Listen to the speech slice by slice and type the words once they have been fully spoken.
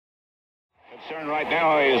concern right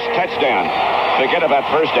now is touchdown to get at that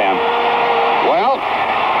first down. Well,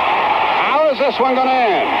 how is this one going to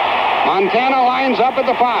end? Montana lines up at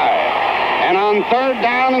the 5. And on 3rd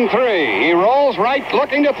down and 3, he rolls right,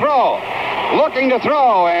 looking to throw.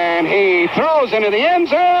 And he throws into the end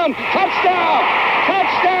zone. Touchdown!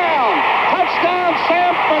 Touchdown! Touchdown,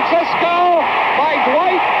 San Francisco by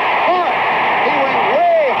Dwight Clark. He went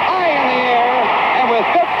way high in the air, and with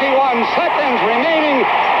 51 seconds remaining,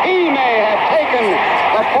 he may have taken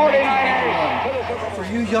the 49ers to the Super Bowl. For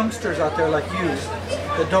you youngsters out there like you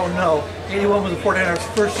that don't know, 81 was the 49ers'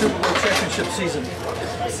 first Super Bowl championship season.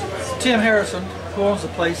 Tim Harrison, who owns the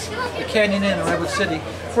place, the Canyon Inn in Redwood City,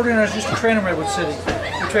 49ers used to train in Redwood City.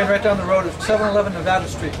 We trained right down the road at 711 Nevada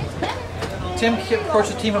Street. Tim approached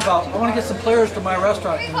the team about, I want to get some players to my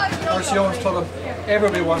restaurant. And R.C. Owens told him,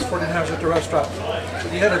 everybody wants 49ers at the restaurant.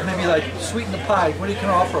 You had to maybe like sweeten the pie. What do you can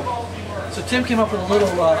offer them? So Tim came up with a little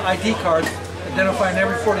ID card identifying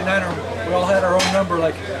every 49er. We all had our own number,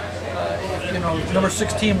 like, you know, number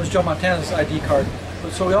 16 was Joe Montana's ID card.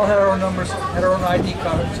 So we all had our own numbers, had our own ID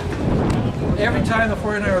cards. Every time the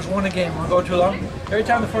 49ers won a game, we'll go too long. Every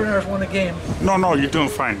time the 49ers won a game. No, you're doing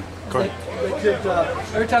fine. Go ahead. They could,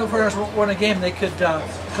 every time the 49ers won a game, they could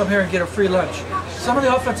come here and get a free lunch. Some of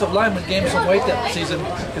the offensive linemen gained some weight that season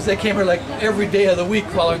because they came here like every day of the week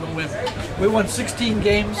following the win. We won 16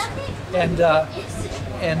 games, and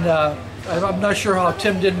I'm not sure how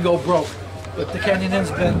Tim didn't go broke, but the Canyon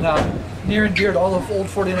Inn's been near and dear to all the old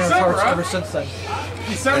 49ers hearts ever since then.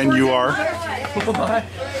 And you are? Who am I?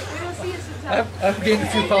 I've gained a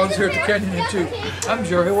few pounds here at the Canyon Inn too. I'm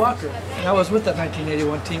Jerry Walker, and I was with that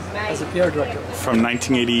 1981 team as a PR director. From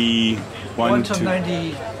 1981 to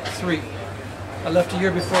 93. I left a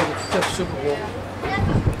year before the 5th Super Bowl.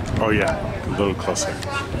 Oh yeah, a little closer.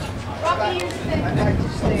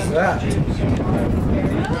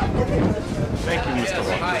 Thank you, Mr.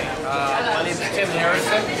 Walker. Hi, my name is Tim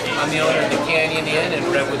Harrison. I'm the owner of the Canyon Inn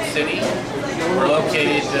in Redwood City. We're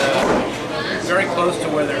located very close to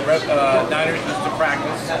where the Niners used to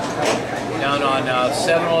practice, down on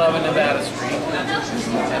 711 Nevada Street.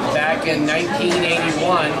 And back in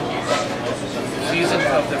 1981, the season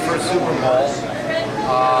of the first Super Bowl,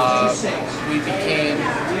 we became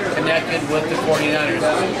connected with the 49ers.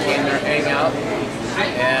 We became their hangout,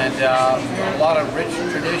 and a lot of rich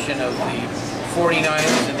tradition of the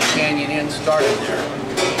 49ers and the Canyon Inn started there.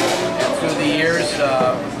 And through the years,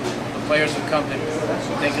 the players have come to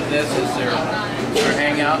think of this as their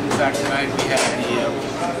hangout. In fact, tonight we had the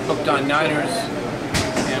Hooked on Niners,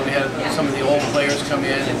 and we had some of the old players come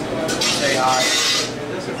in and say hi.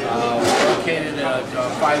 We're located at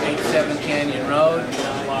 587 Canyon Road.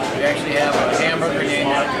 We actually have a hamburger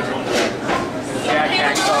named after Jack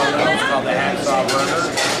Hacksaw Reynolds called the Hacksaw Burger.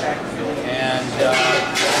 And a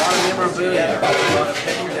lot of memorabilia, a lot of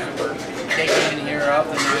pictures that were taken in here of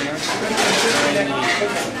the Niners during the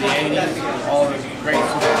 80s and all the great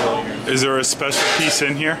Super Bowl years. Is there a special piece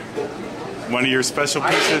in here? One of your special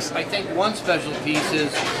pieces? I think one special piece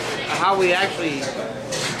is how we actually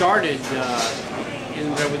started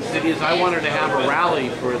in Redwood City. Is I wanted to have a rally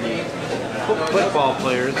for the football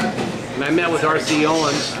players, and I met with R.C.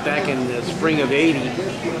 Owens back in the spring of '80,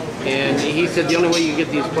 and he said the only way you get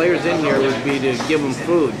these players in here would be to give them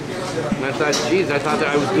food. And I thought, geez, I thought that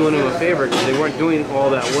I was doing them a favor because they weren't doing all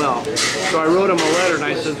that well. So I wrote him a letter and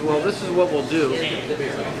I said, well, this is what we'll do.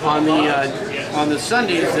 On the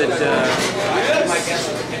Sundays that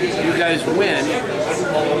you guys win,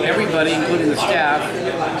 everybody, including the staff,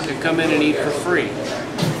 can come in and eat for free.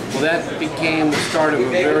 Well, that became the start of a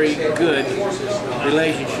very good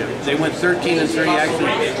relationship. They went 13-3,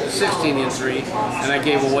 actually 16-3, and I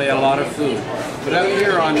gave away a lot of food. But up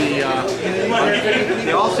here on the,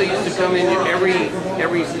 they also used to come in every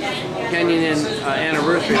Canyon Inn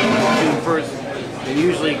anniversary on June 1st, and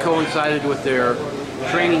usually coincided with their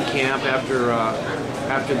training camp after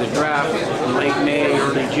the draft in late May,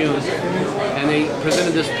 early June. And they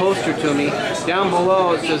presented this poster to me. Down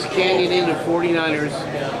below it says Canyon Inn and 49ers,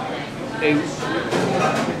 a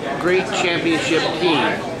great championship team.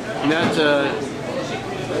 And that's a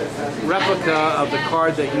replica of the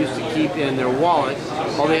card that used to keep in their wallet.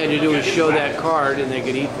 All they had to do was show that card and they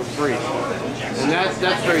could eat for free. And that's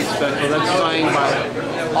very special. That's signed by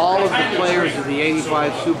all of the players of the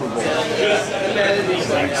 '85 Super Bowl.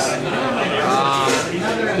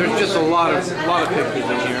 There's just a lot of pictures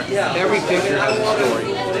in here. Every picture has a story.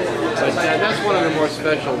 But that's one of the more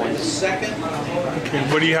special ones. Okay,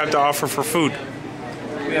 what do you have to offer for food?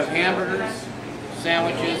 We have hamburgers,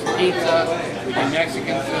 sandwiches, pizza, we do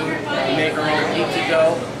Mexican food, we make our own pizza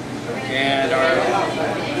dough, and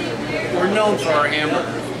we're known for our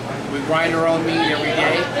hamburgers. We grind our own meat every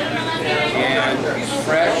day, and it's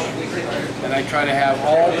fresh, and I try to have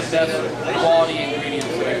all the best quality ingredients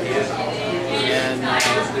that I can. And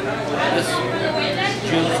this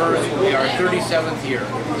June 1st will be our 37th year.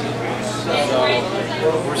 So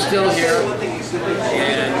we're still here,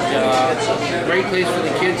 and great place for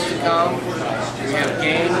the kids to come. We have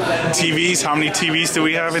games. TVs, how many TVs do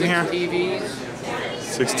we have in here? 6 TVs.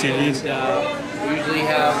 6 TVs. We usually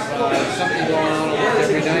have something going on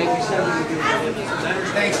every night.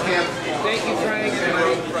 Thanks, Kim. Thank you, Frank.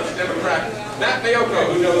 Democrat Matt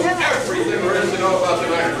Mayoko, who knows everything there is to know about the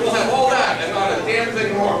Niners. We'll have all that and not a damn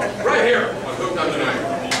thing more right here on Hotn on the Niners.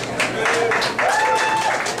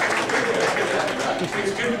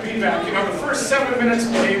 It's good to be back. You know, the first 7 minutes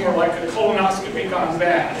of the game were like a colonoscopy gone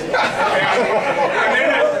bad. And then,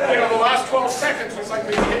 you know, the last 12 seconds was like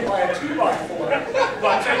being hit by a 2x4.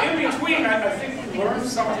 But in between, I think we learned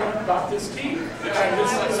something about this team. And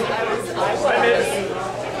this is what it is.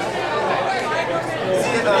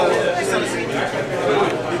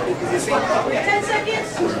 10 seconds.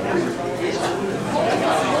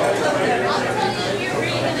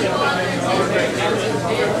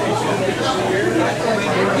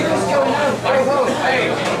 Hey,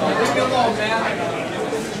 leave me alone, man.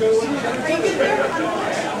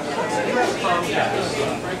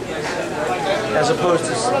 As opposed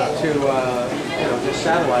to you know, just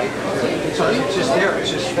satellite, it's just there, it's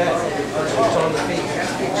just fed, it's on the feed.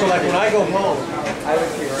 So like when I go home, I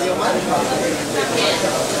look here. You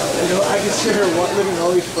know, I can sit here looking at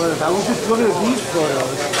all these photos. I was just looking at these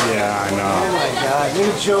photos. Yeah, I know. Oh my God, look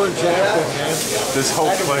at Joe and Jennifer, man. This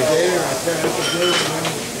whole place.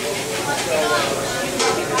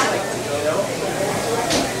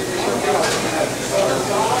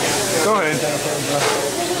 Go ahead.